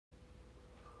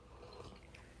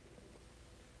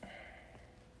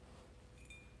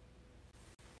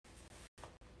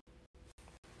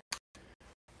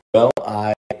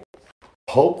I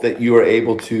hope that you are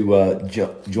able to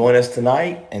join us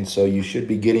tonight. And so you should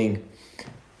be getting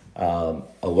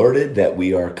alerted that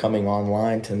we are coming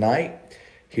online tonight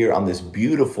here on this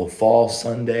beautiful fall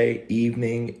Sunday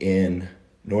evening in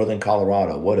northern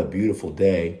Colorado. What a beautiful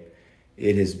day.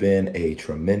 It has been a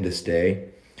tremendous day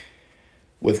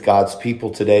with God's people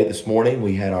today. This morning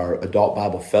we had our adult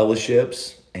Bible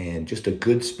fellowships and just a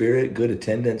good spirit, good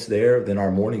attendance there. Then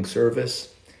our morning service.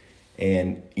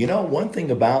 And you know, one thing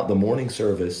about the morning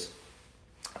service,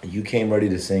 you came ready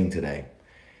to sing today.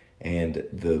 And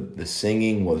the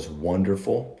singing was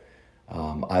wonderful.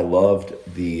 I loved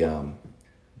the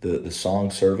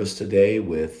song service today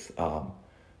with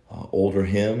older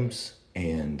hymns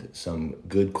and some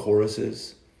good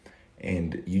choruses.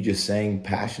 And you just sang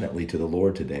passionately to the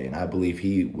Lord today. And I believe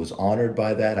he was honored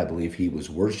by that. I believe he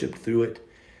was worshiped through it.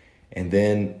 And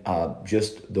then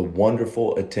just the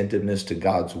wonderful attentiveness to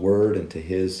God's word and to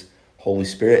his Holy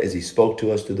Spirit as he spoke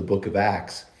to us through the book of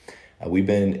Acts. We've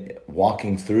been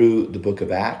walking through the book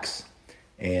of Acts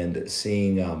and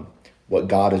seeing what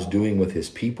God is doing with his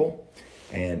people.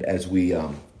 And as we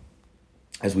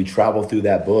travel through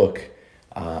that book,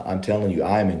 I'm telling you,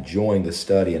 I'm enjoying the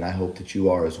study, and I hope that you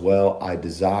are as well. I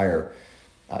desire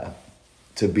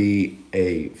to be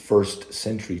a first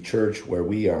century church where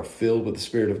we are filled with the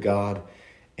Spirit of God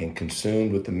and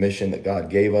consumed with the mission that God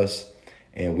gave us,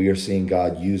 and we are seeing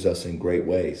God use us in great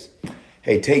ways.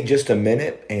 Hey, take just a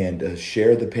minute and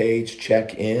share the page,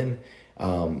 check in,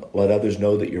 let others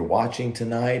know that you're watching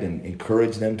tonight and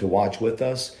encourage them to watch with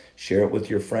us. Share it with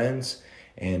your friends,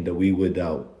 and we would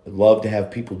love to have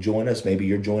people join us. Maybe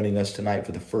you're joining us tonight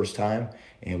for the first time,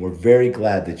 and we're very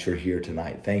glad that you're here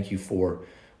tonight. Thank you for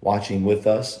watching with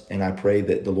us, and I pray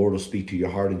that the Lord will speak to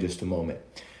your heart in just a moment.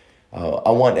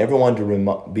 I want everyone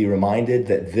to be reminded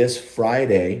that this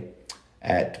Friday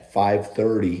at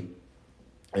 5:30,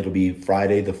 it'll be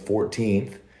Friday the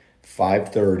 14th,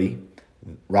 5:30,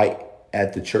 right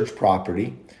at the church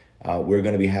property. We're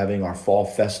going to be having our fall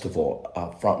festival.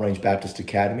 Front Range Baptist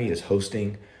Academy is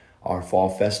hosting our fall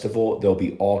festival. There'll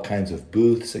be all kinds of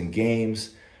booths and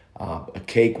games, a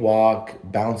cakewalk,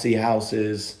 bouncy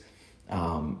houses,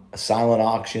 a silent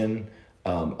auction,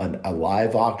 a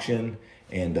live auction.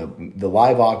 And the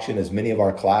live auction is many of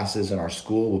our classes in our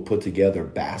school will put together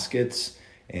baskets,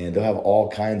 and they'll have all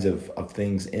kinds of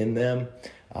things in them,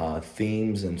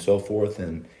 themes and so forth.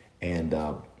 And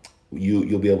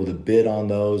you'll be able to bid on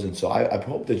those. And so I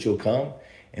hope that you'll come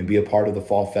and be a part of the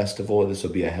fall festival. This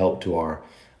will be a help to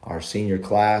our senior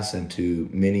class and to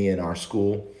many in our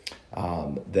school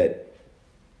that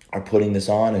are putting this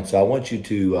on. And so I want you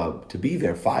to be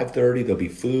there. 5:30, there'll be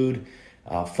food,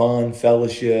 fun,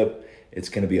 fellowship. It's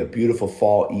going to be a beautiful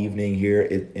fall evening here.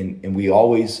 And we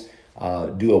always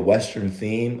do a Western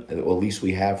theme, or at least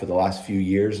we have for the last few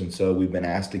years. And so we've been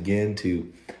asked again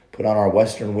to put on our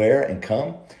Western wear and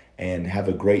come and have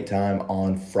a great time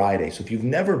on Friday. So if you've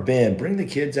never been, bring the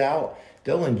kids out.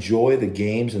 They'll enjoy the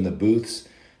games and the booths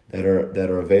that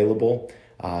are available.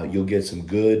 You'll get some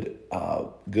good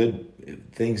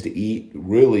things to eat,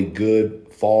 really good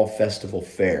fall festival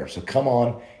fare. So come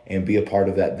on and be a part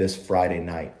of that this Friday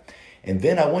night. And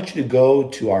then I want you to go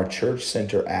to our Church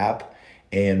Center app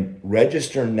and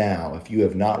register now, if you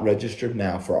have not registered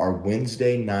now, for our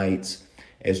Wednesday nights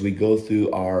as we go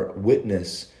through our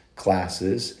witness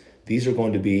classes. These are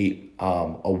going to be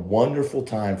a wonderful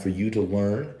time for you to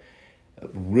learn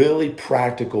really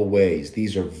practical ways.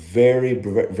 These are very,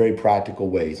 very practical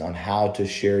ways on how to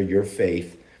share your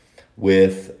faith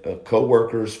with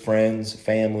co-workers, friends,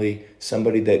 family,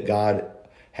 somebody that God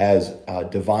has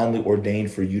divinely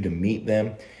ordained for you to meet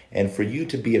them and for you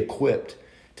to be equipped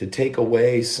to take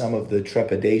away some of the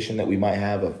trepidation that we might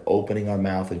have of opening our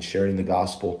mouth and sharing the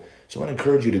gospel. So I want to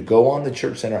encourage you to go on the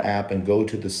Church Center app and go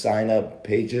to the sign up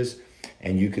pages,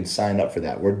 and you can sign up for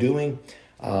that. We're doing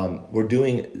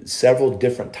several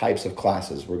different types of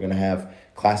classes. We're going to have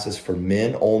classes for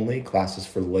men only, classes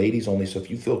for ladies only. So if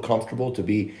you feel comfortable to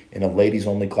be in a ladies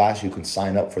only class, you can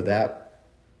sign up for that.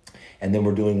 And then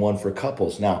we're doing one for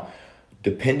couples. Now,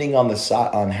 depending on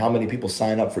on how many people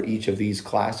sign up for each of these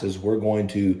classes, we're going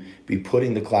to be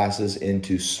putting the classes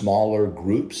into smaller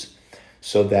groups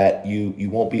so that you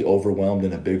won't be overwhelmed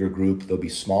in a bigger group. There'll be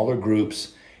smaller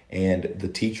groups, and the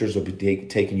teachers will be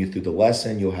taking you through the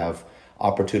lesson. You'll have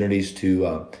opportunities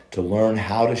to learn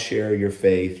how to share your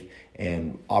faith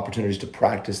and opportunities to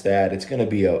practice that. It is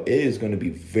going to be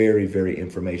very, very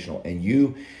informational, and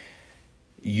you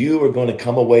are going to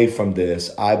come away from this,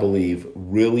 I believe,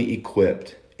 really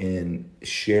equipped in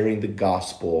sharing the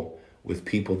gospel with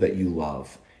people that you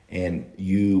love. and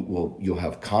you'll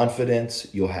have confidence,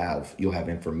 you'll have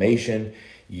information.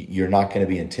 You're not going to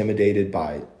be intimidated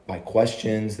by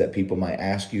questions that people might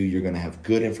ask you. You're going to have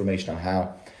good information on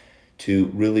how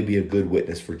to really be a good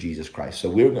witness for Jesus Christ. So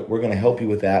we're going to help you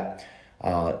with that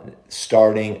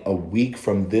starting a week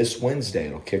from this Wednesday.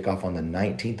 It'll kick off on the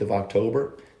 19th of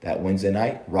October, that Wednesday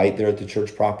night, right there at the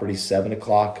church property, 7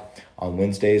 o'clock on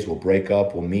Wednesdays. We'll break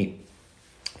up. We'll meet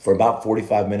for about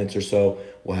 45 minutes or so.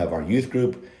 We'll have our youth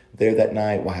group there that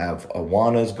night. We'll have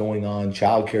Awanas going on.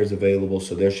 Childcare is available,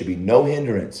 so there should be no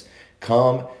hindrance.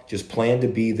 Come, just plan to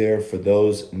be there for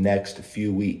those next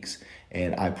few weeks.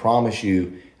 And I promise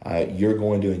you, you're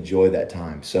going to enjoy that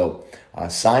time. So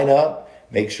sign up.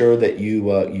 Make sure that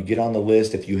you get on the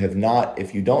list. If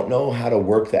you don't know how to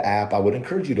work the app, I would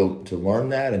encourage you to learn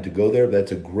that and to go there.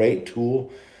 That's a great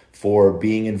tool for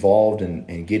being involved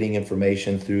and getting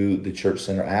information through the Church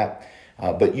Center app.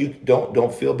 But you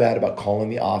don't feel bad about calling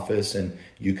the office, and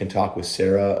you can talk with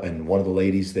Sarah and one of the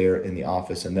ladies there in the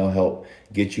office, and they'll help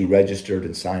get you registered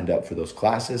and signed up for those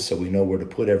classes so we know where to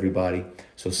put everybody.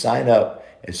 So sign up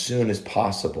as soon as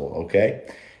possible, okay?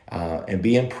 And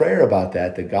be in prayer about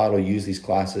that God will use these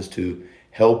classes to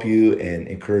help you and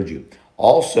encourage you.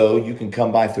 Also, you can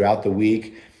come by throughout the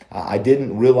week. I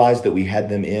didn't realize that we had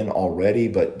them in already,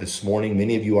 but this morning,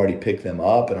 many of you already picked them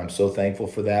up, and I'm so thankful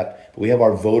for that. But we have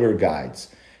our voter guides,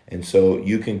 and so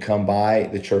you can come by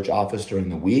the church office during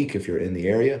the week if you're in the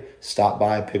area. Stop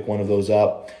by, pick one of those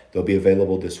up. They'll be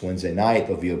available this Wednesday night.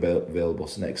 They'll be available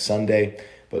next Sunday.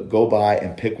 But go by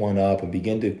and pick one up and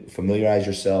begin to familiarize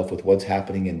yourself with what's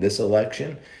happening in this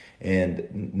election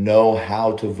and know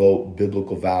how to vote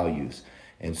biblical values.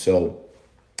 And so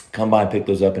come by and pick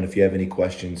those up. And if you have any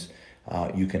questions,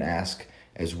 you can ask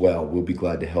as well. We'll be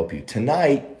glad to help you.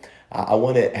 Tonight, I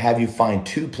want to have you find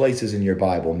two places in your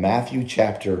Bible. Matthew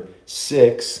chapter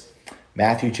 6.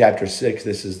 Matthew chapter 6,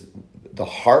 this is the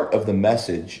heart of the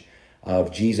message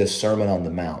of Jesus' Sermon on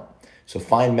the Mount. So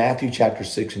find Matthew chapter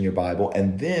 6 in your Bible,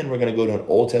 and then we're going to go to an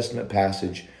Old Testament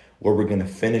passage where we're going to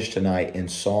finish tonight in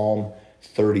Psalm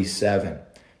 37.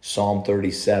 Psalm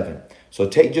 37. So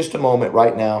take just a moment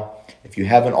right now. If you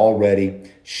haven't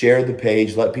already, share the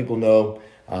page. Let people know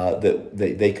that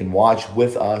they can watch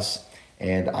with us.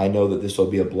 And I know that this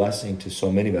will be a blessing to so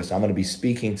many of us. I'm going to be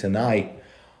speaking tonight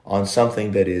on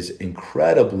something that is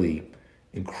incredibly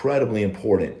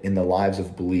important in the lives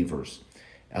of believers.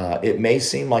 It may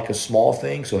seem like a small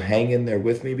thing, so hang in there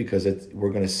with me because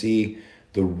we're going to see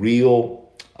the real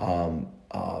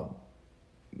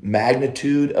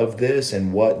magnitude of this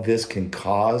and what this can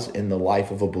cause in the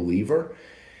life of a believer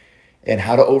and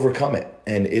how to overcome it.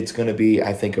 And it's going to be,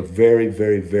 I think, a very,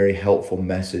 very, very helpful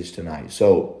message tonight.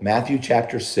 So Matthew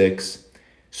chapter 6,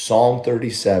 Psalm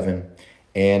 37,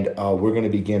 and we're going to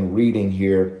begin reading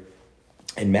here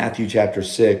in Matthew chapter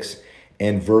 6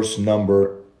 and verse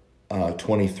number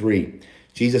 23.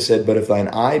 Jesus said, "But if thine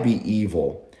eye be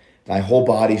evil, thy whole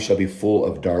body shall be full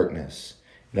of darkness."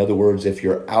 In other words, if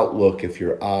your outlook, if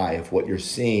your eye, if what you're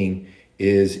seeing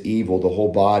is evil, the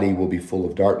whole body will be full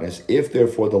of darkness. If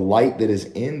therefore the light that is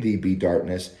in thee be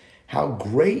darkness, how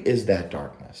great is that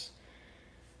darkness?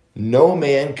 No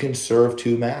man can serve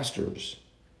two masters,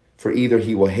 for either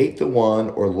he will hate the one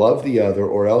or love the other,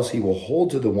 or else he will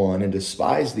hold to the one and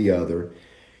despise the other.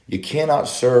 You cannot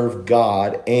serve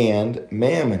God and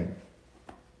mammon.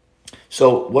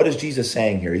 So what is Jesus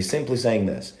saying here? He's simply saying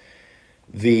this.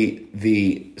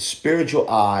 The spiritual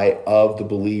eye of the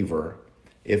believer,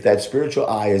 if that spiritual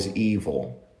eye is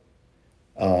evil,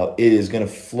 it is going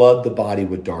to flood the body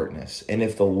with darkness. And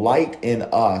if the light in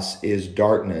us is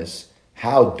darkness,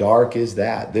 how dark is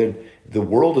that? The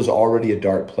world is already a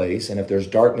dark place. And if there's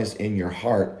darkness in your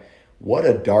heart, what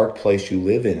a dark place you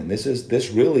live in. And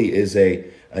this really is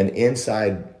an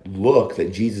inside look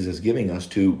that Jesus is giving us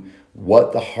to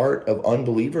what the heart of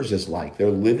unbelievers is like. They're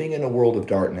living in a world of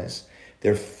darkness.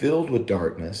 They're filled with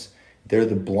darkness. They're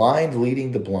the blind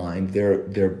leading the blind. They're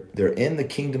in the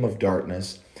kingdom of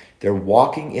darkness. They're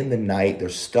walking in the night. They're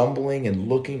stumbling and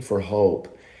looking for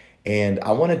hope. And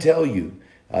I want to tell you,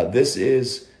 this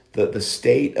is the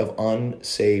state of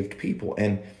unsaved people.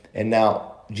 And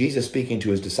now Jesus, speaking to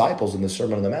his disciples in the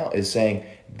Sermon on the Mount, is saying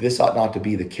this ought not to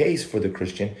be the case for the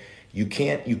Christian. You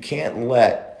can't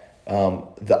let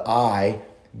the eye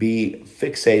be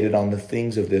fixated on the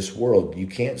things of this world. You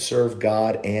can't serve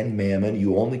God and mammon.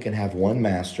 You only can have one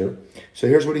master. So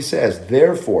here's what he says.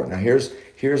 Therefore, now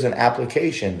here's an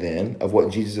application then of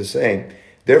what Jesus is saying.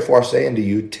 Therefore I say unto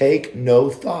you, take no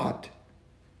thought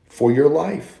for your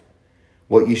life,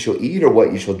 what ye shall eat or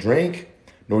what ye shall drink,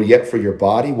 nor yet for your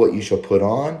body what ye shall put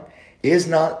on. Is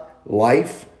not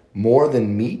life more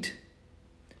than meat,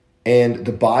 And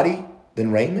the body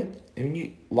than raiment. I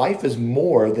mean, life is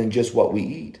more than just what we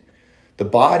eat. The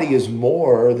body is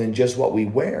more than just what we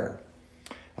wear.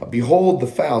 Behold the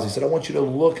fowls. He said, I want you to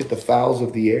look at the fowls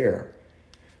of the air.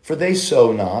 For they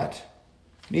sow not,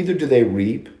 neither do they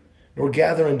reap, nor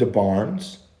gather into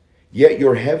barns, yet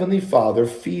your heavenly Father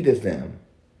feedeth them.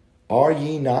 Are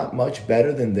ye not much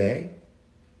better than they?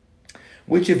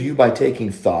 Which of you by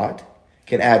taking thought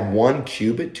can add 1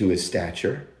 cubit to his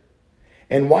stature?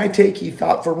 And why take ye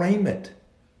thought for raiment?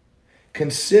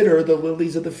 Consider the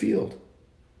lilies of the field.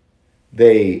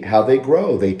 How they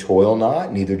grow, they toil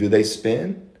not, neither do they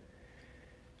spin.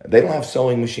 They don't have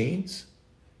sewing machines.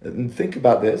 And think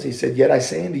about this. He said, yet I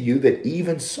say unto you that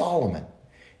even Solomon,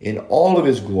 in all of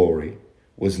his glory,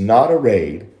 was not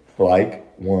arrayed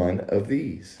like one of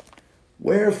these.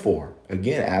 Wherefore,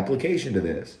 again, application to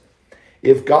this.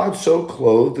 If God so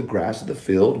clothed the grass of the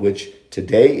field, which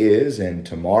today is and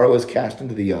tomorrow is cast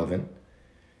into the oven,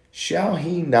 shall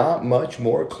he not much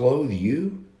more clothe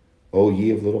you, O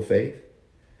ye of little faith?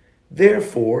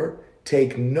 Therefore,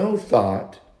 take no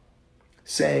thought,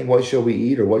 saying, what shall we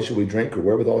eat, or what shall we drink, or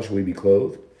wherewithal shall we be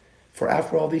clothed? For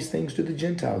after all these things do the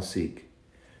Gentiles seek.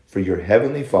 For your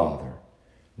heavenly Father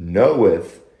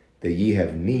knoweth that ye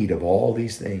have need of all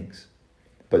these things.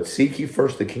 But seek ye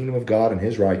first the kingdom of God and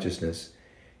his righteousness,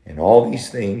 and all these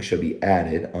things shall be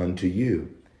added unto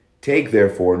you. Take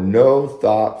therefore no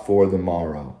thought for the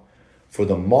morrow, for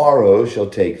the morrow shall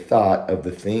take thought of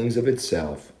the things of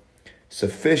itself.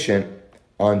 Sufficient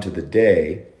unto the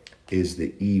day is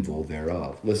the evil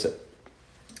thereof. Listen,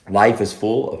 life is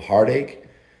full of heartache.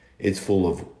 It's full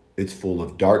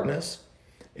of darkness.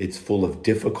 It's full of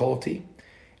difficulty.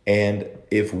 And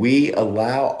if we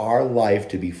allow our life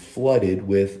to be flooded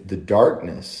with the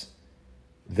darkness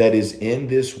that is in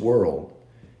this world,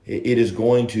 it is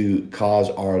going to cause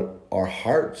our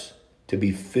hearts to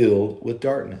be filled with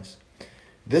darkness.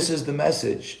 This is the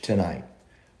message tonight.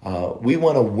 We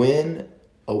want to win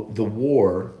the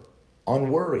war on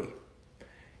worry.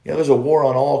 There's a war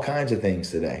on all kinds of things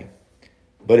today,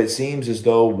 but it seems as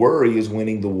though worry is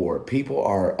winning the war. People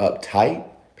are uptight,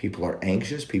 people are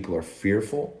anxious, people are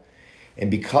fearful, and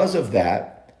because of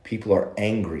that, people are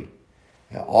angry.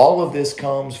 Now, all of this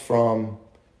comes from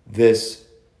this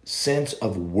sense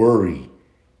of worry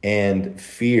and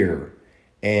fear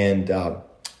and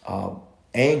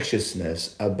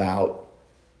anxiousness about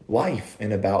life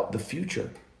and about the future.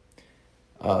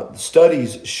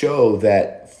 Studies show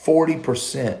that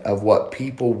 40% of what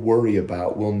people worry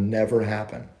about will never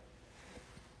happen.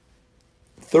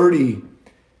 30%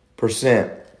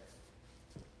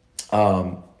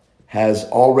 has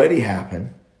already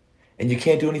happened, and you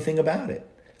can't do anything about it.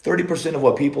 30% of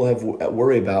what people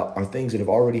worry about are things that have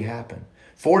already happened.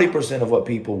 40% of what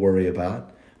people worry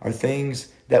about are things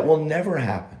that will never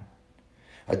happen.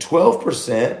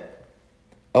 12%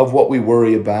 of what we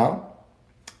worry about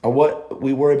are what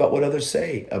we worry about what others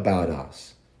say about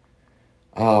us.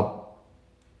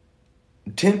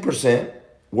 10%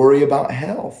 worry about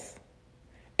health,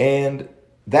 and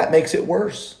that makes it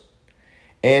worse.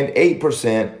 And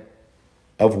 8%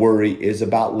 of worry is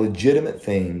about legitimate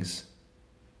things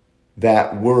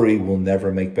that worry will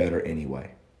never make better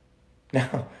anyway.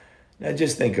 Now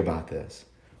just think about this.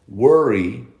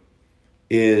 Worry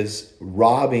is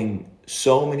robbing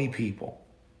so many people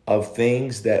of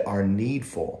things that are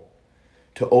needful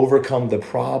to overcome the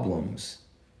problems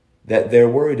that they're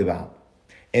worried about.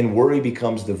 And worry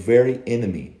becomes the very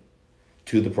enemy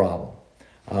to the problem.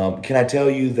 Can I tell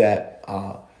you that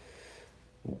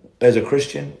as a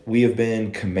Christian, we have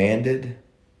been commanded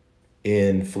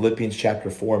in Philippians chapter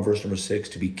 4 and verse number 6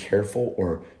 to be careful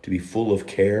or to be full of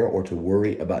care or to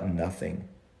worry about nothing,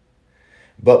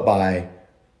 but by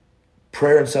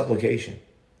prayer and supplication,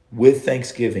 with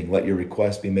thanksgiving, let your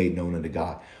requests be made known unto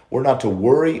God. We're not to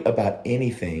worry about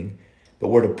anything, but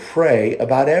we're to pray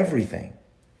about everything.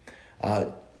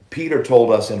 Peter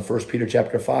told us in 1 Peter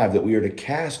chapter 5 that we are to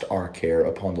cast our care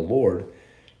upon the Lord,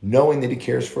 knowing that he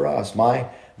cares for us. My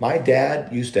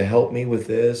dad used to help me with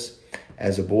this.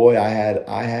 As a boy, I had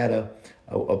a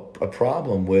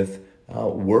problem with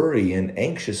worry and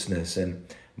anxiousness. And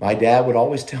my dad would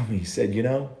always tell me, he said,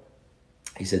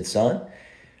 son,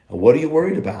 what are you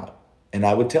worried about? And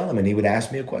I would tell him, and he would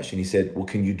ask me a question. He said, well,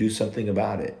 can you do something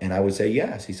about it? And I would say,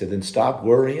 yes. He said, then stop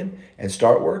worrying and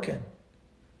start working.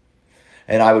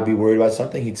 And I would be worried about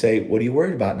something. He'd say, what are you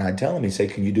worried about? And I'd tell him, he'd say,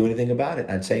 can you do anything about it?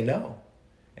 And I'd say, no.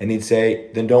 And he'd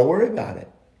say, then don't worry about it.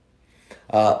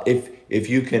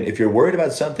 If you're worried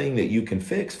about something that you can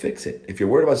fix it. If you're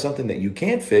worried about something that you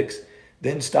can't fix,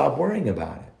 then stop worrying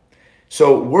about it.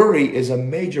 So worry is a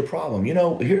major problem. You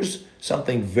know, here's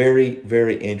something very,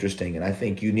 very interesting, and I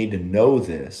think you need to know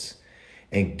this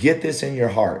and get this in your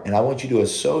heart. And I want you to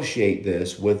associate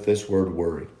this with this word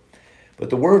worry. But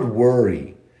the word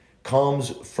worry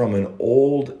comes from an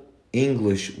old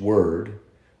English word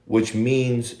which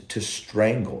means to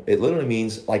strangle. It literally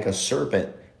means like a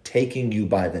serpent taking you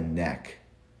by the neck.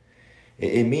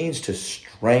 It means to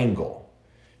strangle,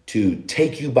 to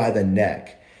take you by the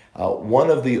neck. One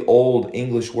of the old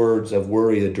English words of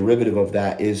worry, the derivative of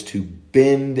that, is to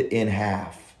bend in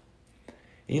half.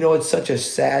 You know, it's such a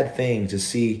sad thing to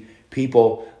see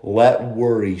people let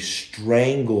worry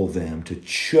strangle them, to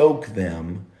choke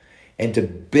them, and to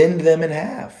bend them in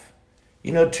half.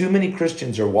 You know, too many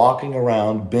Christians are walking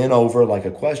around bent over like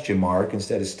a question mark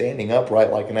instead of standing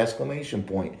upright like an exclamation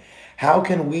point. How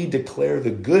can we declare the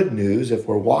good news if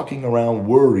we're walking around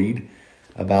worried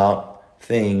about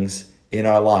things in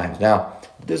our lives? Now,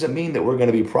 it doesn't mean that we're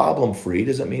going to be problem-free. It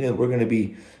doesn't mean that we're going to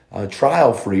be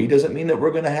trial-free. It doesn't mean that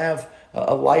we're going to have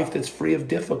a life that's free of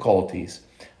difficulties.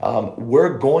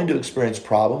 We're going to experience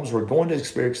problems. We're going to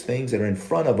experience things that are in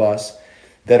front of us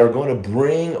that are going to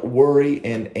bring worry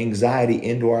and anxiety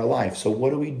into our life. So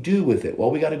what do we do with it? Well,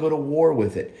 we got to go to war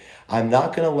with it. I'm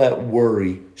not going to let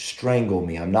worry strangle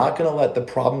me. I'm not going to let the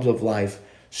problems of life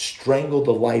strangle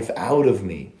the life out of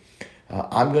me.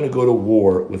 I'm going to go to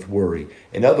war with worry.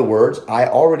 In other words, I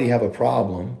already have a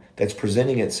problem that's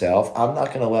presenting itself. I'm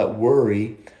not going to let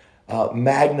worry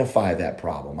magnify that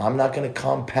problem. I'm not going to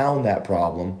compound that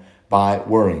problem by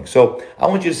worrying. So I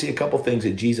want you to see a couple things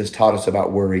that Jesus taught us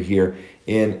about worry here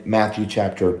in Matthew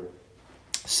chapter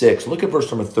 6. Look at verse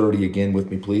number 30 again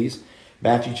with me, please.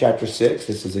 Matthew chapter 6.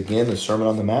 This is again the Sermon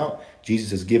on the Mount.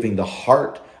 Jesus is giving the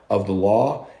heart of the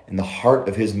law and the heart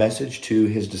of his message to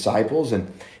his disciples. And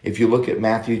if you look at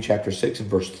Matthew chapter 6 and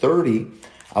verse 30,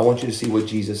 I want you to see what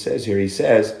Jesus says here. He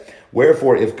says,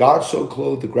 "Wherefore, if God so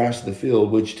clothe the grass of the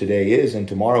field, which today is and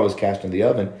tomorrow is cast into the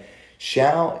oven,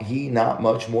 shall he not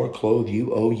much more clothe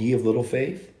you, O ye of little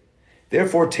faith?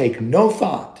 Therefore take no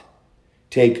thought."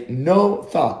 Take no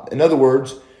thought. In other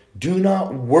words, do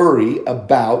not worry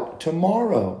about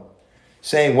tomorrow,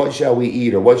 saying, what shall we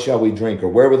eat, or what shall we drink, or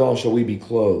wherewithal shall we be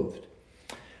clothed?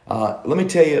 Let me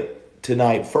tell you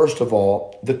tonight, first of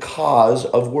all, the cause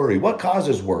of worry. What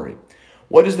causes worry?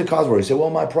 What is the cause of worry? You say, well,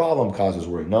 my problem causes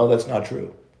worry. No, that's not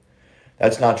true.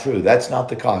 That's not true. That's not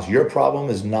the cause. Your problem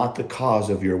is not the cause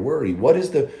of your worry. What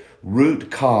is the root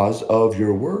cause of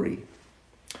your worry?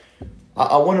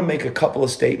 I want to make a couple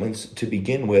of statements to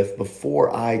begin with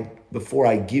before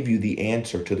I give you the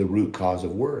answer to the root cause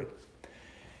of worry.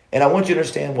 And I want you to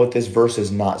understand what this verse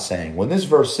is not saying. When this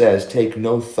verse says, take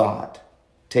no thought,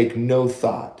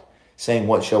 saying,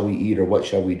 what shall we eat, or what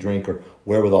shall we drink, or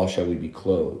wherewithal shall we be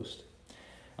clothed?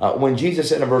 When Jesus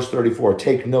said in verse 34,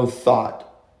 take no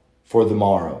thought for the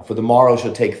morrow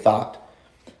shall take thought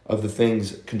of the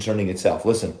things concerning itself.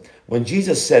 Listen, when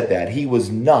Jesus said that, he was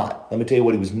not, let me tell you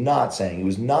what he was not saying. He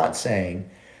was not saying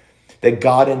that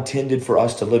God intended for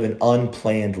us to live an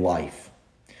unplanned life.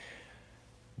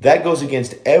 That goes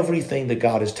against everything that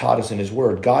God has taught us in his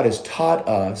word. God has taught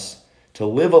us to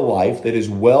live a life that is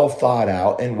well thought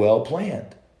out and well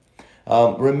planned.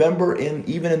 Remember,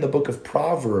 even in the book of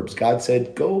Proverbs, God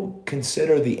said, go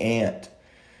consider the ant.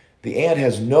 The ant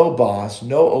has no boss,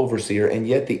 no overseer, and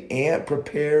yet the ant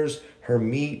prepares her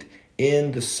meat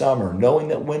in the summer, knowing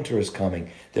that winter is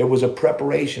coming. There was a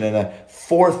preparation and a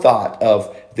forethought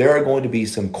of there are going to be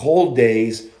some cold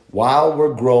days while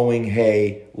we're growing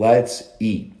hay. Let's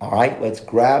eat. All right, let's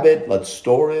grab it. Let's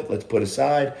store it. Let's put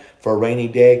aside for a rainy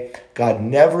day. God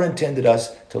never intended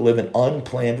us to live an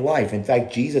unplanned life. In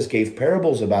fact, Jesus gave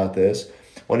parables about this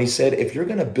when he said, if you're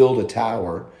going to build a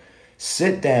tower,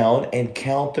 sit down and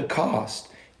count the cost.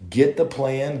 Get the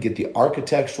plan, get the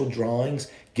architectural drawings,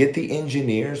 get the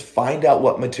engineers, find out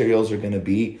what materials are going to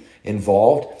be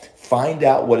involved, find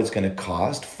out what it's going to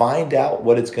cost, find out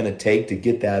what it's going to take to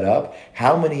get that up,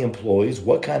 how many employees,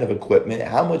 what kind of equipment,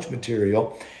 how much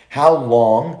material, how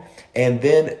long, and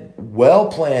then well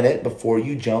plan it before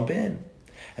you jump in.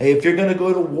 Hey, if you're going to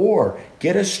go to war,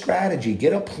 get a strategy,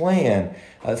 get a plan.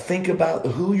 Think about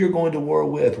who you're going to war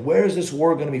with. Where is this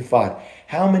war going to be fought?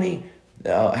 How many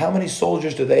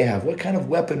soldiers do they have? What kind of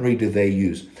weaponry do they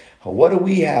use? What do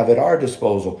we have at our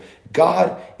disposal?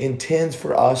 God intends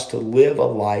for us to live a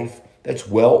life that's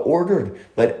well ordered.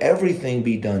 Let everything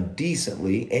be done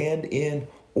decently and in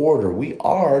order. We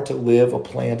are to live a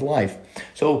planned life.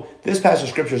 So this passage of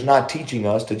scripture is not teaching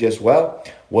us to just, well,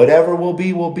 whatever will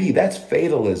be, will be. That's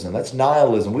fatalism. That's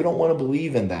nihilism. We don't want to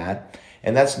believe in that.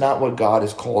 And that's not what God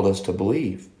has called us to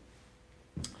believe.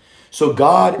 So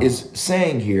God is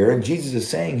saying here, and Jesus is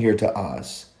saying here to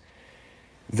us,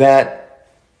 that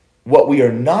what we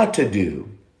are not to do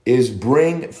is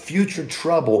bring future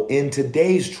trouble in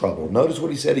today's trouble. Notice what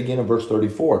he said again in verse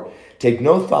 34. Take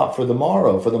no thought for the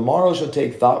morrow, for the morrow shall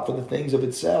take thought for the things of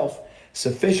itself.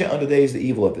 Sufficient unto the day is the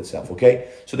evil of itself. Okay?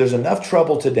 So there's enough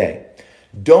trouble today.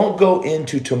 Don't go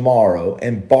into tomorrow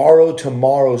and borrow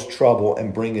tomorrow's trouble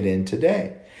and bring it in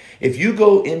today. If you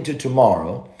go into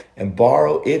tomorrow and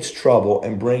borrow its trouble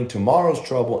and bring tomorrow's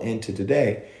trouble into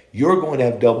today, you're going to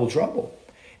have double trouble.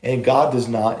 And God does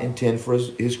not intend for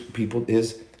his people,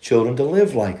 his children, to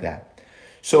live like that.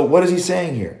 So what is he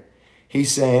saying here?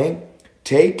 He's saying,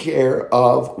 take care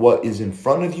of what is in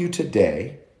front of you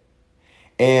today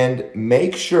and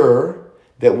make sure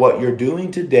that what you're doing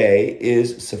today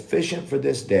is sufficient for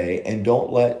this day, and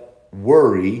don't let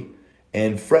worry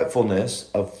and fretfulness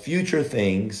of future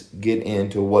things get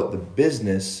into what the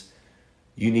business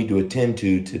you need to attend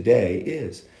to today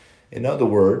is. In other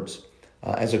words,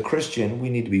 as a Christian, we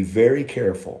need to be very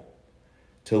careful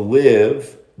to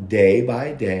live day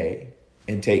by day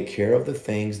and take care of the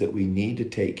things that we need to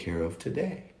take care of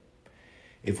today.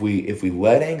 If we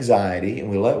let anxiety and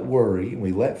we let worry and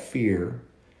we let fear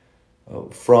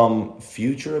from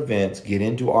future events get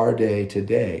into our day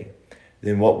today,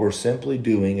 then what we're simply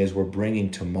doing is we're bringing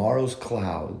tomorrow's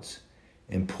clouds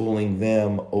and pulling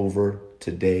them over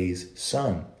today's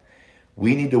sun.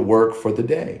 We need to work for the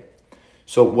day.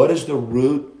 So what is the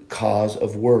root cause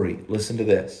of worry? Listen to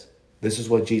this. This is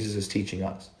what Jesus is teaching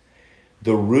us.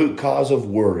 The root cause of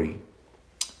worry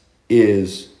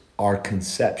is our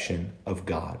conception of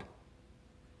God.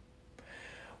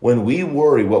 When we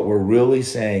worry, what we're really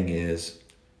saying is,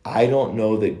 I don't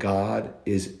know that God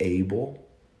is able,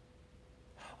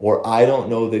 or I don't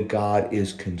know that God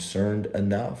is concerned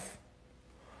enough,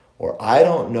 or I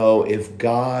don't know if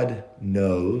God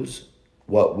knows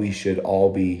what we should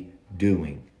all be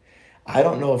doing. I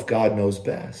don't know if God knows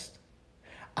best.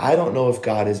 I don't know if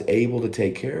God is able to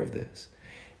take care of this.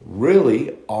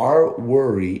 Really, our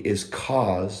worry is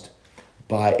caused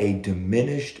by a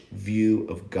diminished view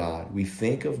of God. We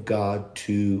think of God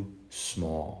too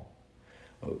small.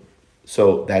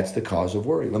 So that's the cause of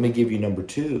worry. Let me give you number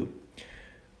two,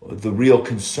 the real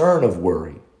concern of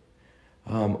worry.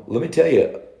 Let me tell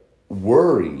you,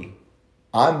 worry,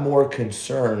 I'm more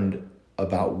concerned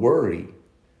about worry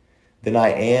than I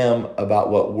am about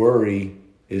what worry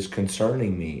is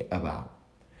concerning me about.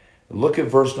 Look at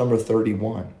verse number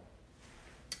 31.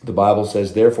 The Bible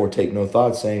says, therefore take no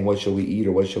thought, saying, what shall we eat,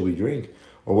 or what shall we drink,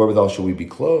 or wherewithal shall we be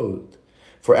clothed?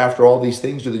 For after all these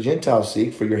things do the Gentiles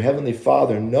seek, for your heavenly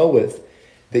Father knoweth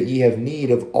that ye have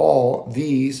need of all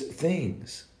these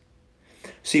things.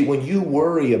 See, when you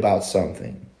worry about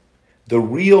something, the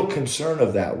real concern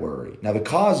of that worry, now the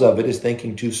cause of it is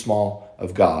thinking too small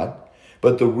of God,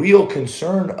 but the real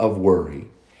concern of worry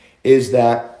is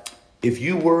that if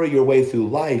you worry your way through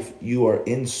life, you are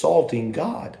insulting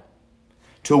God.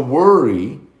 To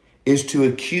worry is to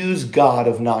accuse God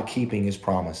of not keeping his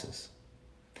promises.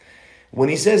 When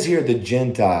he says here the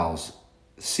Gentiles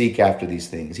seek after these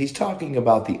things, he's talking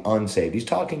about the unsaved. He's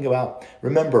talking about,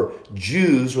 remember,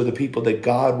 Jews were the people that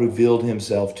God revealed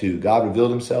himself to. God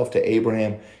revealed himself to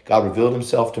Abraham. God revealed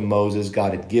himself to Moses.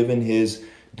 God had given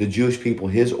the Jewish people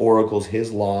his oracles,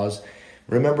 his laws.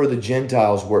 Remember, the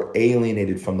Gentiles were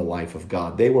alienated from the life of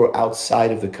God. They were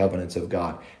outside of the covenants of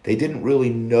God. They didn't really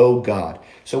know God.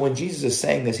 So when Jesus is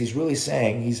saying this, he's really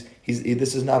saying,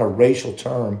 this is not a racial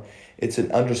term. It's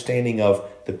an understanding of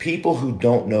the people who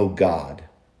don't know God.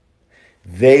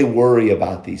 They worry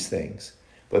about these things.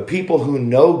 But people who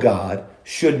know God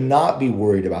should not be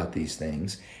worried about these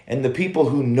things. And the people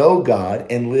who know God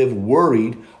and live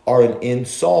worried are an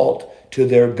insult to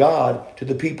their God, to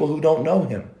the people who don't know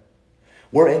him.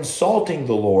 We're insulting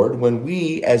the Lord when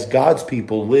we, as God's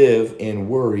people, live in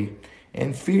worry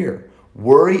and fear.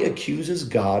 Worry accuses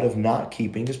God of not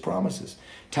keeping his promises.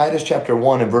 Titus chapter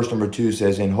 1 and verse number 2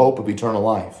 says, in hope of eternal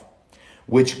life,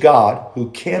 which God,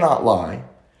 who cannot lie,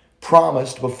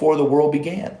 promised before the world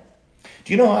began.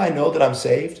 Do you know how I know that I'm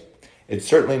saved? It's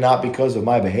certainly not because of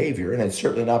my behavior, and it's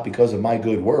certainly not because of my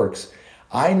good works.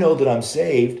 I know that I'm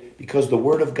saved because the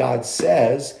Word of God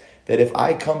says that if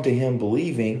I come to him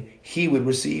believing, he would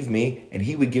receive me and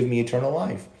he would give me eternal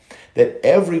life. That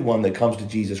everyone that comes to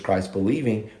Jesus Christ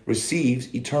believing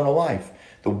receives eternal life.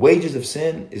 The wages of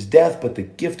sin is death, but the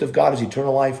gift of God is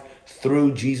eternal life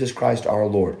through Jesus Christ our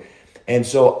Lord. And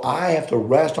so I have to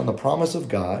rest on the promise of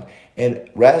God and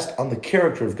rest on the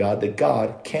character of God, that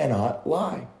God cannot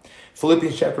lie.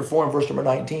 Philippians chapter 4 and verse number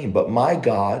 19, but my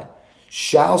God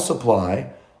shall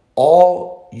supply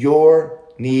all your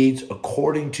needs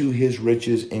according to his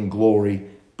riches in glory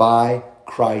by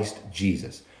Christ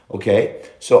Jesus. Okay,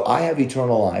 so I have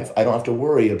eternal life. I don't have to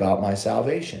worry about my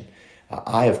salvation.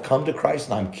 I have come to Christ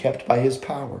and I'm kept by his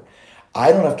power.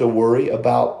 I don't have to worry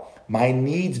about my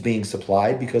needs being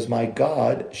supplied because my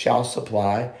God shall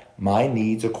supply my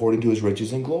needs according to his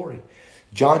riches and glory.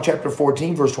 John chapter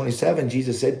 14, verse 27,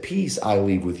 Jesus said, "Peace I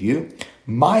leave with you.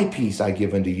 My peace I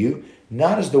give unto you.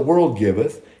 Not as the world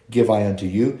giveth, give I unto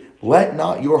you. Let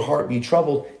not your heart be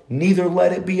troubled, neither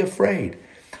let it be afraid."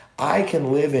 I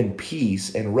can live in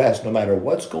peace and rest no matter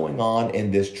what's going on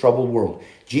in this troubled world.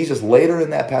 Jesus later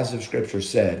in that passage of scripture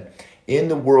said, "In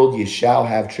the world you shall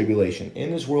have tribulation."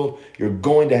 In this world, you're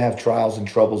going to have trials and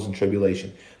troubles and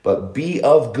tribulation. But be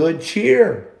of good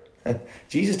cheer.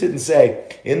 Jesus didn't say,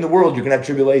 in the world you're going to have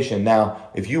tribulation. Now,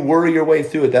 if you worry your way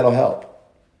through it, that'll help.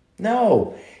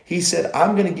 No. He said,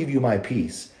 I'm going to give you my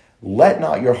peace. Let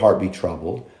not your heart be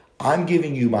troubled. I'm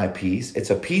giving you my peace. It's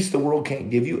a peace the world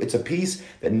can't give you. It's a peace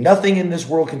that nothing in this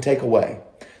world can take away.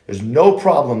 There's no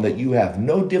problem that you have,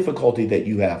 no difficulty that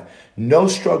you have, no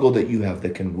struggle that you have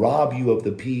that can rob you of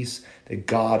the peace that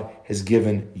God has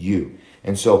given you.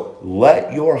 And so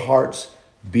let your hearts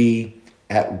be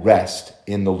at rest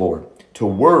in the Lord. To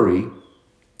worry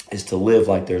is to live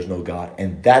like there's no God.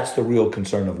 And that's the real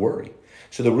concern of worry.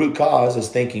 So the root cause is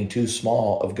thinking too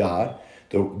small of God.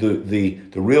 The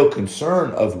real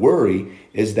concern of worry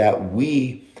is that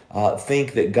we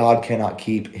think that God cannot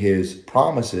keep his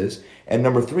promises. And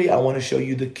number 3, I want to show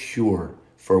you the cure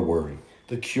for worry.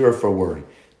 The cure for worry.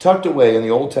 Tucked away in the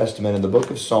Old Testament in the book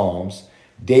of Psalms,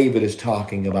 David is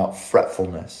talking about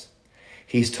fretfulness.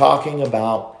 He's talking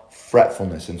about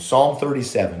fretfulness. In Psalm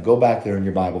 37, go back there in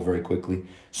your Bible very quickly.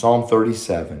 Psalm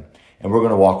 37, and we're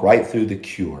going to walk right through the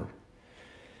cure.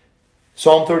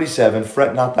 Psalm 37,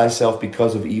 "Fret not thyself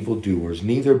because of evildoers,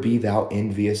 neither be thou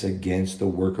envious against the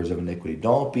workers of iniquity."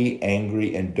 Don't be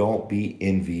angry and don't be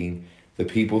envying the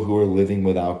people who are living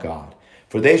without God.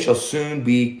 "For they shall soon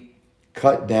be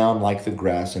cut down like the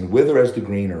grass and wither as the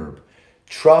green herb.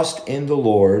 Trust in the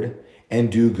Lord and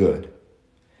do good.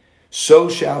 So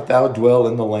shalt thou dwell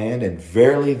in the land, and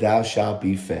verily thou shalt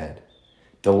be fed.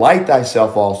 Delight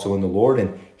thyself also in the Lord,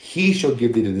 and he shall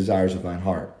give thee the desires of thine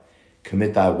heart.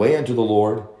 Commit thy way unto the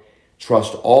Lord.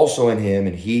 Trust also in him,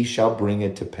 and he shall bring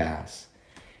it to pass.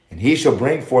 And he shall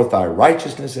bring forth thy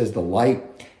righteousness as the light,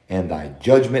 and thy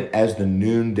judgment as the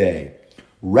noonday.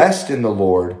 Rest in the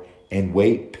Lord, and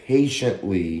wait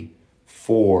patiently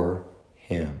for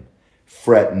him.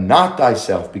 Fret not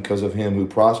thyself because of him who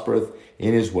prospereth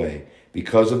in his way,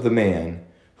 because of the man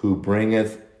who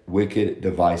bringeth wicked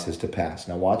devices to pass."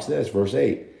 Now watch this, verse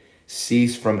 8.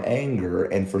 "Cease from anger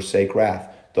and forsake wrath."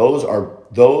 Those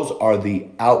are the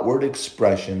outward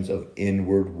expressions of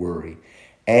inward worry.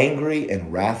 Angry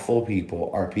and wrathful people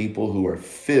are people who are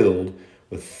filled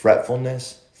with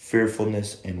fretfulness,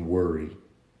 fearfulness, and worry.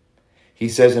 He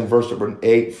says in verse number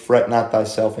 8, "Fret not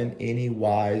thyself in any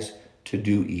wise to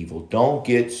do evil." Don't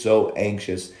get so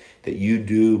anxious that you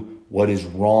do what is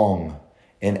wrong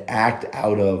and act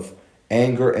out of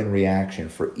anger and reaction.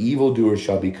 "For evildoers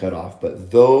shall be cut off,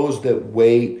 but those that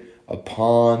wait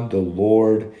upon the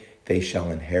Lord, they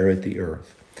shall inherit the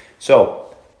earth." So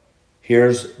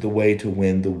here's the way to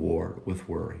win the war with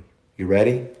worry. You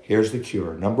ready? Here's the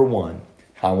cure. Number 1,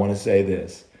 I want to say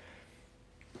this.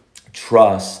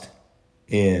 Trust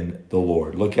in the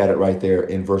Lord. Look at it right there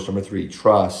in verse number 3.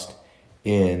 Trust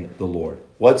in the Lord.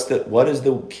 What is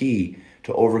the key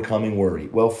to overcoming worry?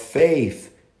 Well,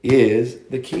 faith is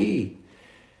the key.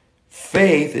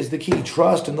 Faith is the key.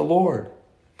 Trust in the Lord.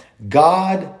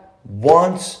 God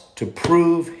wants to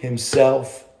prove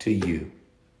himself to you.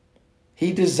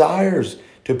 He desires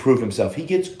to prove himself. He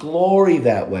gets glory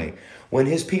that way. When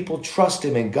his people trust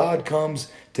him and God comes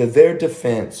to their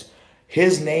defense,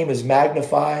 his name is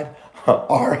magnified,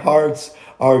 our hearts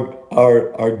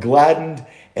are gladdened,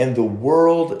 and the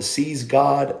world sees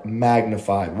God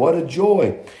magnified. What a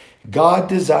joy. God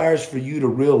desires for you to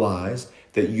realize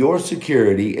that your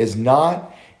security is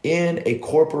not in a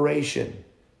corporation,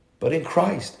 but in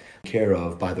Christ, care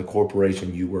of by the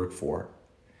corporation you work for.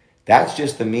 That's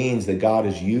just the means that God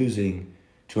is using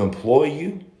to employ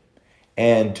you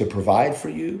and to provide for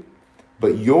you.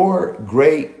 But your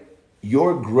great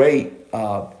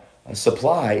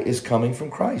supply is coming from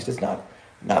Christ. It's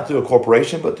not through a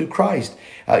corporation, but through Christ.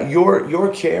 Your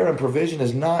care and provision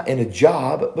is not in a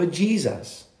job, but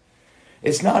Jesus.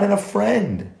 It's not in a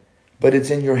friend, but it's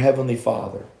in your Heavenly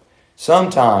Father.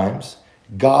 Sometimes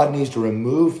God needs to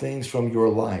remove things from your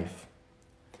life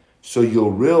so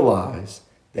you'll realize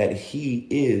that he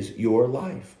is your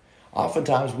life.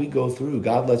 Oftentimes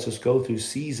God lets us go through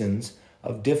seasons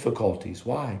of difficulties.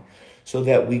 Why? So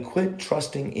that we quit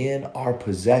trusting in our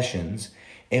possessions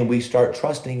and we start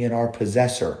trusting in our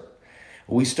possessor.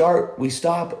 We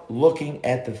stop looking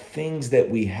at the things that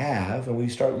we have and we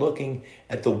start looking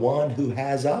at the one who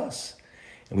has us.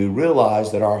 And we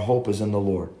realize that our hope is in the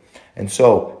Lord. And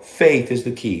so faith is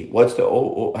the key.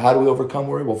 How do we overcome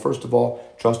worry? Well, first of all,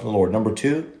 trust in the Lord. Number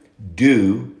 2,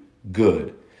 do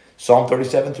good. Psalm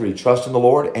 37:3, trust in the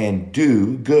Lord and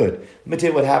do good. Let me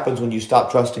tell you what happens when you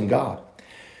stop trusting God.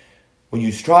 When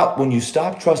you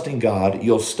stop trusting God,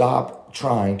 you'll stop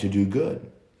trying to do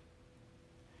good.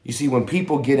 You see, when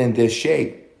people get in this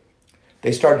shape,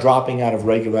 they start dropping out of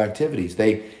regular activities.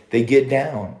 They get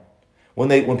down.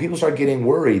 When people start getting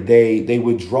worried, they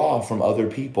withdraw from other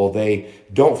people. They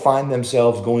don't find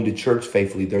themselves going to church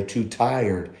faithfully. They're too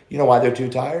tired. You know why they're too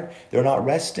tired? They're not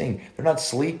resting. They're not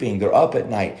sleeping. They're up at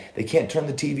night. They can't turn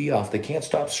the TV off. They can't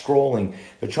stop scrolling.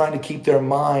 They're trying to keep their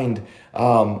mind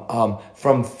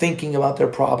from thinking about their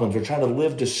problems. They're trying to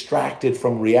live distracted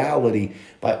from reality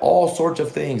by all sorts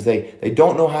of things. They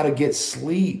don't know how to get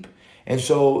sleep. And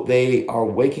so they are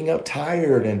waking up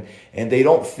tired and they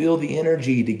don't feel the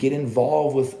energy to get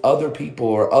involved with other people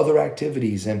or other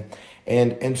activities.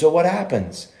 And so what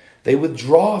happens? They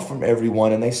withdraw from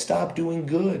everyone and they stop doing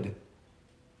good.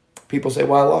 People say,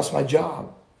 well, I lost my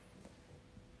job.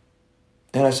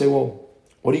 And I say, well,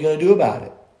 what are you going to do about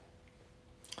it?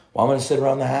 Well, I'm going to sit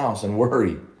around the house and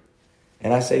worry.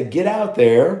 And I say, get out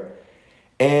there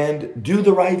and do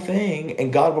the right thing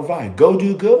and God will provide. Go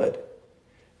do good.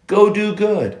 Go do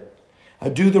good.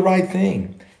 Do the right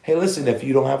thing. Hey, listen, if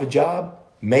you don't have a job,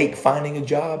 make finding a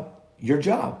job your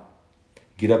job.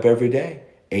 Get up every day,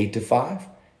 8 to 5.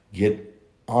 Get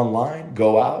online,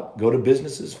 go out, go to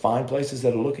businesses, find places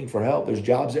that are looking for help. There's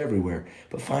jobs everywhere.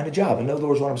 But find a job. In other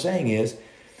words, what I'm saying is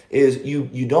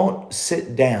you don't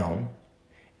sit down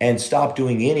and stop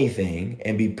doing anything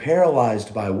and be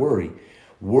paralyzed by worry.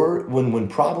 When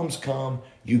problems come,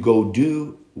 you go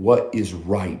do what is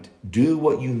right. Do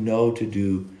what you know to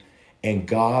do, and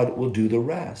God will do the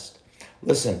rest.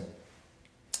 Listen,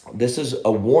 this is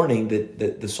a warning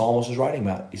that the psalmist is writing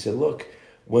about. He said, look,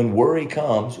 when worry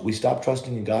comes, we stop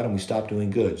trusting in God and we stop doing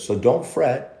good. So don't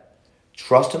fret,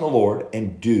 trust in the Lord,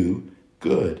 and do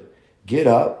good. Get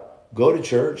up, go to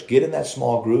church, get in that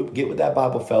small group, get with that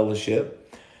Bible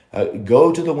fellowship,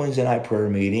 go to the Wednesday night prayer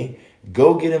meeting,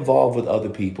 go get involved with other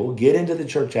people, get into the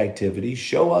church activities,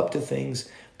 show up to things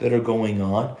that are going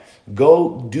on,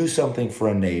 go do something for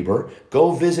a neighbor,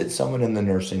 go visit someone in the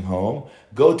nursing home,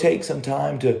 go take some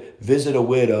time to visit a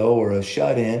widow or a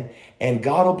shut-in, and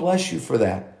God will bless you for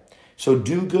that. So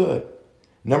do good.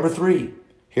 Number 3,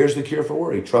 here's the cure for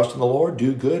worry. Trust in the Lord,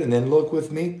 do good, and then look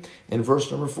with me in verse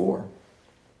number 4.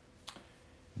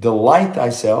 Delight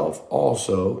thyself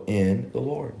also in the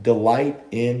Lord. Delight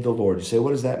in the Lord. You say,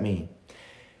 what does that mean?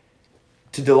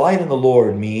 To delight in the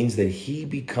Lord means that he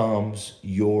becomes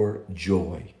your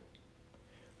joy.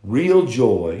 Real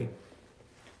joy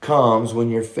comes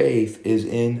when your faith is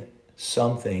in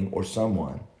something or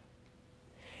someone,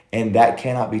 and that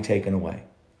cannot be taken away.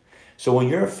 So when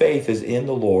your faith is in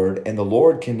the Lord, and the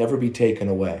Lord can never be taken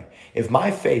away. If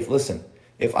my faith, listen,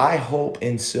 if I hope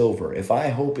in silver, if I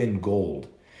hope in gold,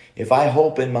 if I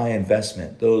hope in my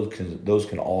investment, those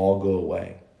can all go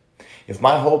away. If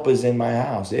my hope is in my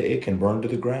house, it can burn to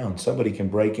the ground. Somebody can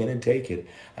break in and take it.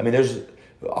 I mean,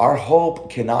 our hope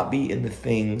cannot be in the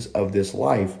things of this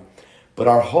life, but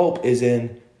our hope is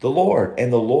in the Lord,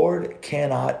 and the Lord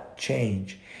cannot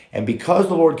change. And because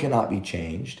the Lord cannot be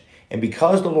changed, and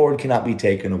because the Lord cannot be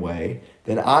taken away,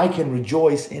 then I can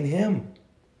rejoice in him.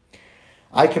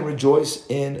 I can rejoice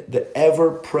in the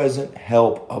ever-present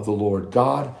help of the Lord.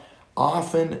 God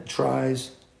often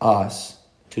tries us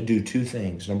to do 2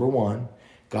 things. Number 1,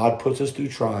 God puts us through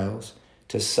trials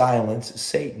to silence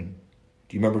Satan.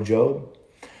 Do you remember Job?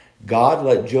 God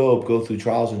let Job go through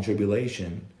trials and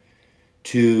tribulation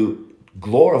to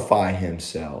glorify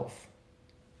himself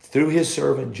through his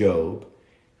servant Job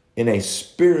in a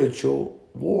spiritual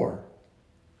war.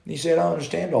 And you say, I don't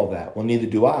understand all that. Well, neither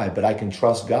do I, but I can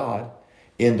trust God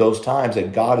in those times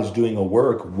that God is doing a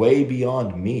work way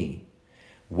beyond me,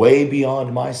 way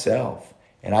beyond myself.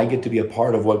 And I get to be a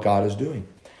part of what God is doing.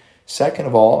 Second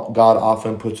of all, God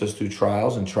often puts us through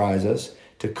trials and tries us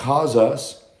to cause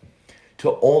us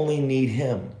to only need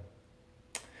him.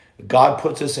 God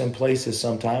puts us in places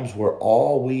sometimes where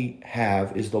all we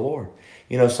have is the Lord.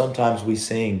 You know, sometimes we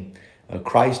sing,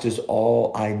 Christ is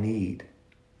all I need.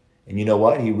 And you know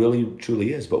what? He really,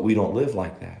 truly is, but we don't live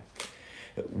like that.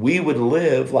 We would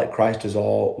live like Christ is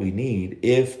all we need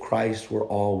if Christ were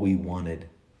all we wanted.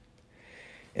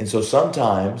 And so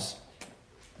sometimes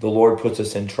the Lord puts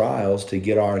us in trials to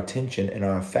get our attention and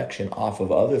our affection off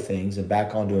of other things and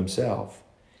back onto himself.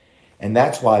 And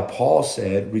that's why Paul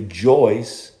said,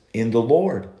 rejoice in the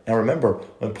Lord. Now remember,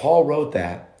 when Paul wrote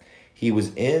that, he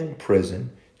was in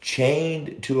prison,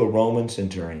 chained to a Roman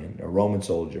centurion, a Roman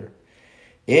soldier,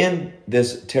 in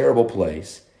this terrible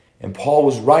place. And Paul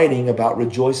was writing about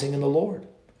rejoicing in the Lord.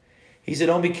 He said,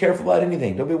 don't be careful about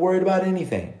anything. Don't be worried about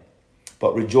anything,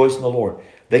 but rejoice in the Lord.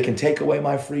 They can take away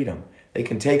my freedom. They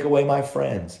can take away my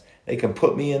friends. They can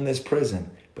put me in this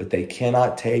prison, but they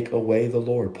cannot take away the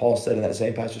Lord. Paul said in that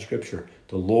same passage of scripture,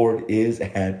 the Lord is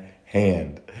at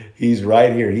hand. He's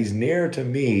right here. He's nearer to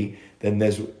me than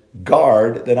this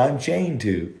guard that I'm chained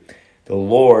to. The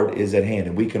Lord is at hand,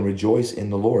 and we can rejoice in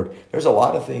the Lord. There's a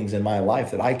lot of things in my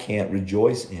life that I can't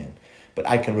rejoice in, but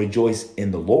I can rejoice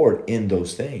in the Lord in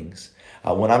those things.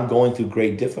 When I'm going through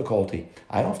great difficulty,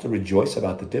 I don't have to rejoice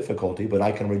about the difficulty, but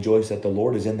I can rejoice that the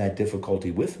Lord is in that difficulty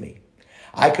with me.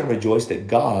 I can rejoice that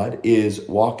God is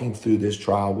walking through this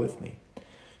trial with me.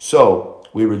 So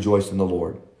we rejoice in the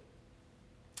Lord.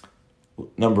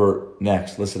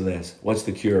 Next, listen to this. What's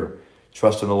the cure?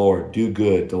 Trust in the Lord. Do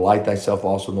good. Delight thyself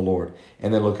also in the Lord.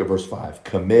 And then look at verse 5.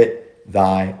 Commit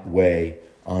thy way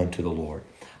unto the Lord.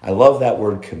 I love that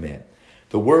word commit.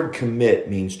 The word commit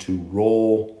means to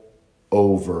roll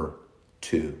over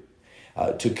to.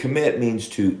 To commit means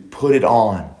to put it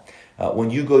on. When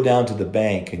you go down to the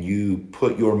bank and you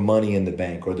put your money in the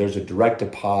bank, or there's a direct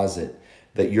deposit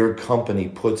that your company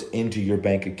puts into your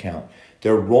bank account,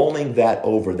 they're rolling that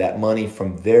over, that money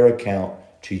from their account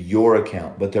to your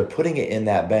account, but they're putting it in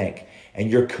that bank, and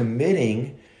you're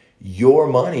committing your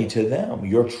money to them.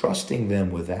 You're trusting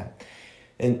them with that.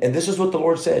 And this is what the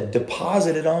Lord said,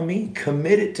 deposit it on me,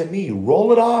 commit it to me,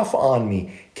 roll it off on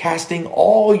me, casting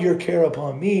all your care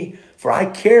upon me, for I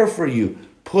care for you.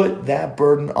 Put that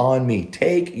burden on me.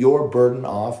 Take your burden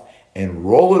off and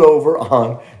roll it over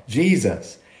on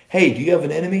Jesus. Hey, do you have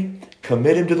an enemy?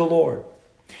 Commit him to the Lord.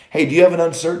 Hey, do you have an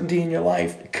uncertainty in your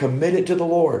life? Commit it to the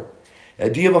Lord.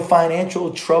 Do you have a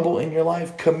financial trouble in your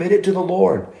life? Commit it to the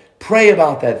Lord. Pray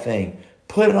about that thing.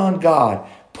 Put it on God.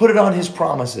 Put it on his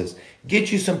promises.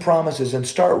 Get you some promises and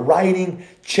start writing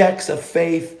checks of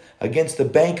faith against the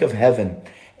bank of heaven.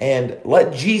 And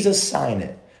let Jesus sign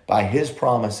it by his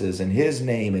promises and his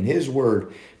name and his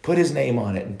word. Put his name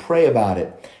on it and pray about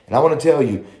it. And I want to tell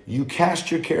you, you cast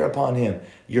your care upon him.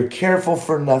 You're careful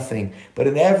for nothing, but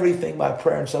in everything by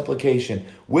prayer and supplication,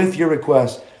 with your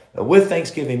requests, with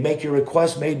thanksgiving, make your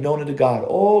requests made known unto God.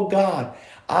 Oh God,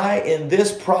 I, in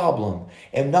this problem,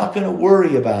 am not going to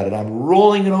worry about it. I'm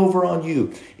rolling it over on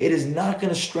you. It is not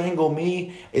going to strangle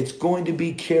me. It's going to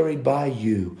be carried by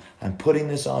you. I'm putting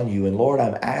this on you. And Lord,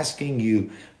 I'm asking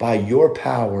you by your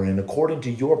power and according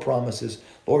to your promises,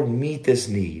 Lord, meet this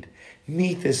need.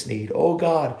 Meet this need. Oh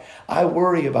God, I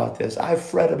worry about this. I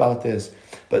fret about this.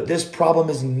 But this problem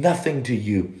is nothing to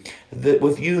you. That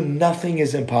with you, nothing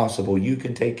is impossible. You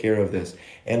can take care of this.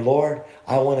 And Lord,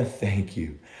 I want to thank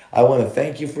you. I want to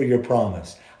thank you for your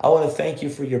promise. I want to thank you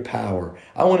for your power.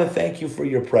 I want to thank you for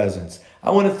your presence.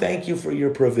 I want to thank you for your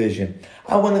provision.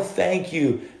 I want to thank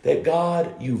you that,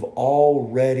 God, you've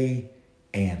already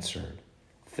answered.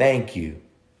 Thank you.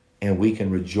 And we can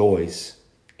rejoice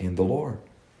in the Lord.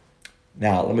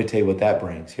 Now, let me tell you what that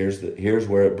brings. Here's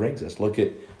where it brings us. Look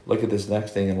at this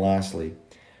next thing, and lastly,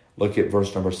 look at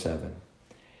verse number 7.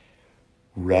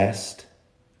 Rest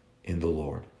in the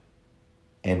Lord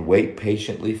and wait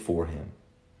patiently for him.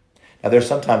 Now, there's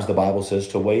sometimes the Bible says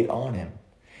to wait on him.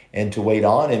 And to wait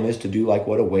on him is to do like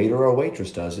what a waiter or a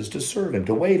waitress does, is to serve him,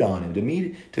 to wait on him,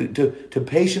 to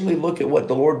patiently look at what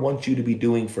the Lord wants you to be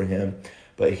doing for him.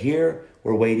 But here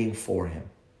we're waiting for him.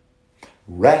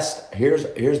 Rest. Here's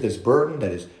this burden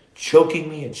that is choking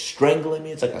me and strangling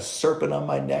me. It's like a serpent on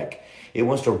my neck. It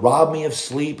wants to rob me of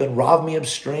sleep and rob me of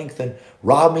strength and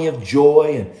rob me of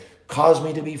joy and cause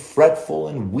me to be fretful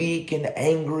and weak and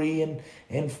angry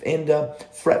and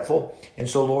fretful. And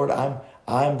so, Lord,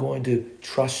 I'm going to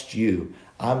trust you.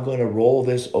 I'm going to roll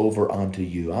this over onto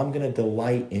you. I'm going to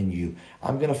delight in you.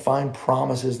 I'm going to find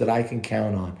promises that I can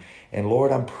count on. And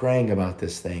Lord, I'm praying about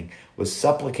this thing with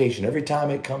supplication. Every time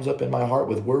it comes up in my heart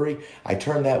with worry, I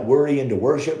turn that worry into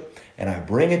worship and I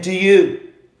bring it to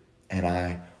you. And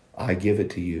I give it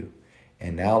to you.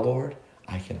 And now, Lord,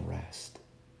 I can rest.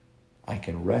 I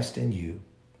can rest in you.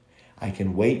 I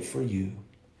can wait for you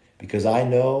because I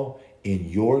know in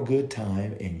your good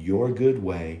time, in your good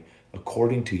way,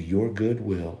 according to your good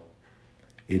will,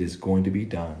 it is going to be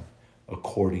done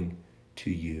according to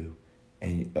you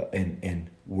and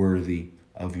worthy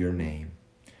of your name.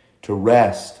 To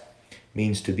rest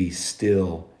means to be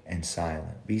still and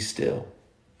silent. Be still.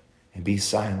 and be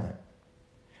silent.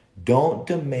 Don't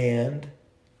demand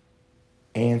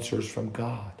answers from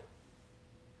God.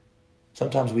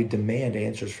 Sometimes we demand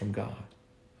answers from God.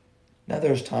 Now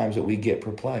there's times that we get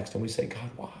perplexed and we say, God,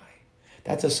 why?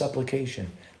 That's a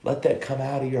supplication. Let that come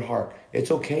out of your heart.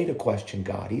 It's okay to question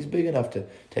God. He's big enough to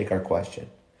take our question.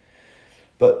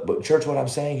 But church, what I'm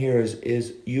saying here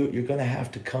is you're going to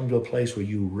have to come to a place where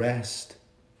you rest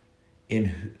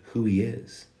in who he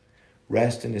is.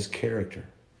 Rest in his character.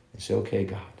 And say, okay,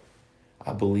 God,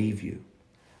 I believe you.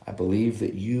 I believe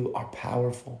that you are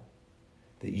powerful,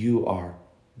 that you are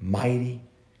mighty,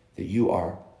 that you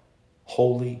are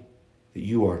holy, that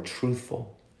you are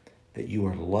truthful, that you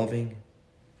are loving,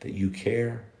 that you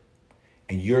care,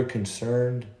 and you're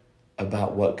concerned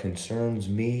about what concerns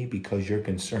me because you're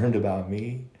concerned about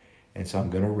me. And so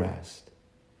I'm going to rest.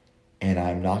 And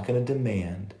I'm not going to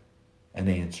demand an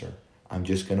answer. I'm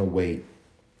just going to wait.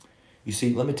 You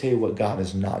see, let me tell you what God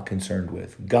is not concerned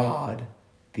with. God,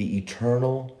 the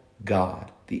eternal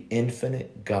God, the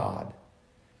infinite God,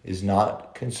 is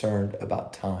not concerned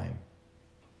about time.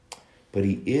 But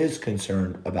he is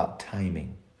concerned about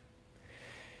timing.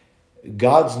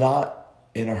 God's not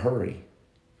in a hurry.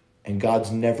 And God's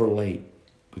never late.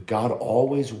 But God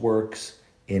always works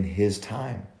in his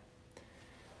time.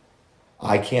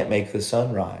 I can't make the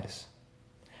sun rise.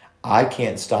 I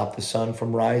can't stop the sun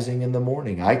from rising in the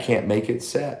morning. I can't make it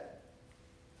set.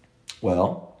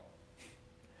 Well,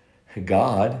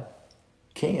 God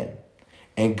can.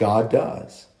 And God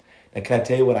does. Now, can I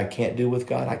tell you what I can't do with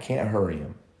God? I can't hurry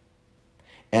him.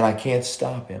 And I can't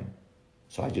stop him.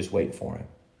 So I just wait for him.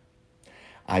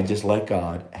 I just let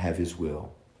God have his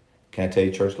will. Can I tell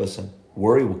you, church, listen,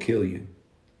 worry will kill you.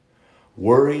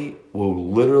 Worry will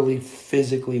literally,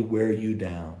 physically wear you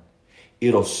down.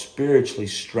 It'll spiritually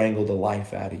strangle the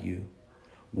life out of you.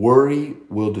 Worry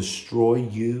will destroy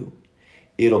you.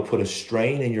 It'll put a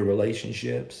strain in your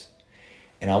relationships.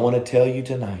 And I want to tell you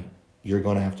tonight, you're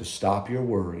going to have to stop your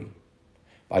worry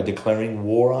by declaring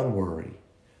war on worry,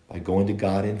 by going to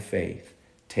God in faith.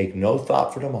 Take no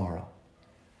thought for tomorrow.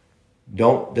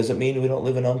 Doesn't mean we don't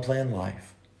live an unplanned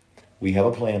life. We have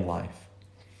a planned life.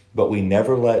 But we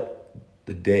never let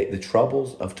the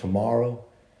troubles of tomorrow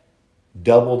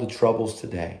double the troubles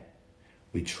today.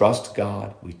 We trust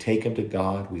God. We take him to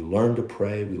God. We learn to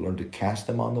pray. We learn to cast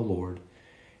them on the Lord.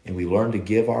 And we learn to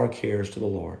give our cares to the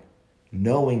Lord,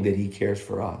 knowing that he cares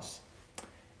for us.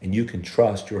 And you can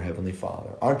trust your Heavenly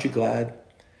Father. Aren't you glad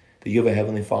that you have a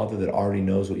Heavenly Father that already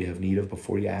knows what you have need of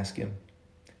before you ask him?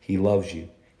 He loves you.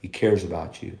 He cares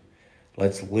about you.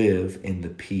 Let's live in the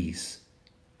peace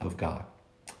of God.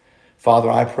 Father,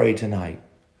 I pray tonight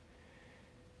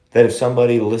that if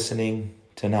somebody listening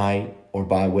tonight or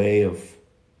by way of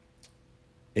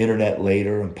internet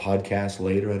later and podcast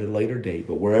later at a later date,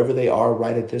 but wherever they are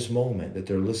right at this moment that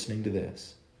they're listening to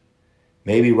this,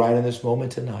 maybe right in this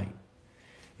moment tonight,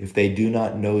 if they do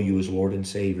not know you as Lord and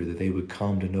Savior, that they would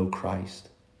come to know Christ.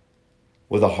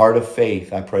 With a heart of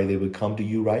faith, I pray they would come to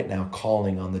you right now,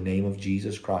 calling on the name of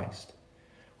Jesus Christ.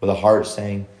 With a heart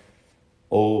saying,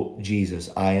 oh,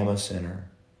 Jesus, I am a sinner.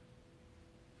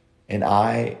 And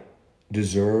I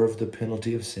deserve the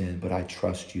penalty of sin, but I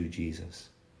trust you, Jesus.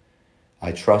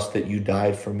 I trust that you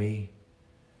died for me.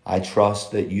 I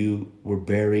trust that you were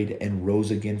buried and rose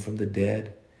again from the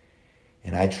dead.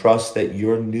 And I trust that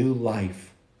your new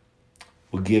life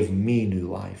will give me new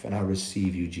life. And I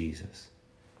receive you, Jesus,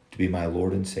 to be my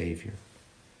Lord and Savior.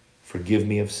 Forgive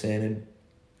me of sin and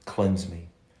cleanse me.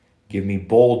 Give me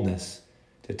boldness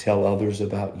to tell others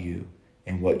about you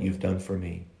and what you've done for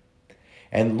me.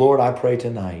 And Lord, I pray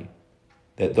tonight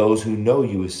that those who know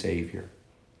you as Savior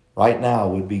right now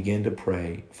would begin to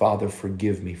pray, Father,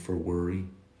 forgive me for worry.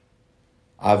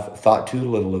 I've thought too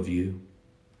little of you.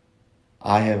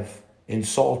 I have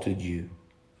insulted you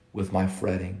with my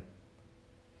fretting.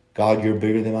 God, you're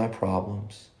bigger than my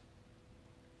problems,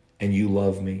 and you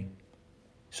love me.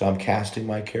 So I'm casting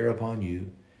my care upon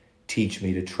you. Teach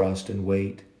me to trust and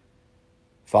wait.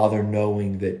 Father,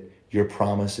 knowing that your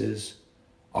promises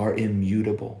are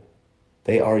immutable.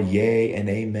 They are yea and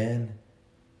amen.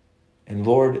 And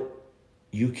Lord,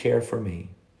 you care for me.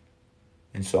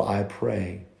 And so I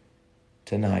pray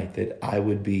tonight that I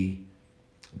would be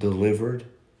delivered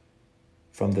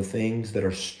from the things that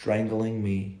are strangling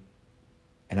me,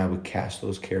 and I would cast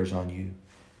those cares on you,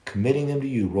 committing them to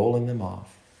you, rolling them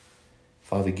off.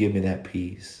 Father, give me that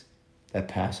peace that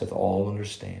passeth all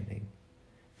understanding.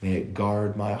 May it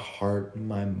guard my heart and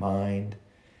my mind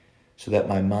so that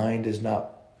my mind is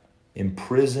not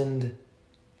imprisoned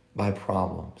by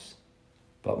problems,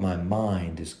 but my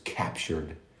mind is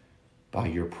captured by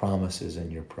your promises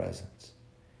and your presence.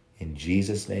 In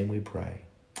Jesus' name we pray.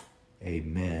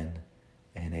 Amen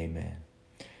and amen.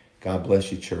 God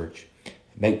bless you, church.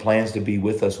 Make plans to be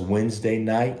with us Wednesday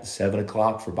night, 7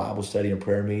 o'clock for Bible study and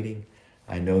prayer meeting.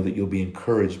 I know that you'll be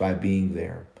encouraged by being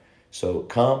there. So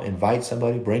come, invite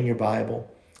somebody, bring your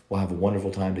Bible. We'll have a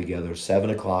wonderful time together, 7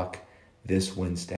 o'clock this Wednesday.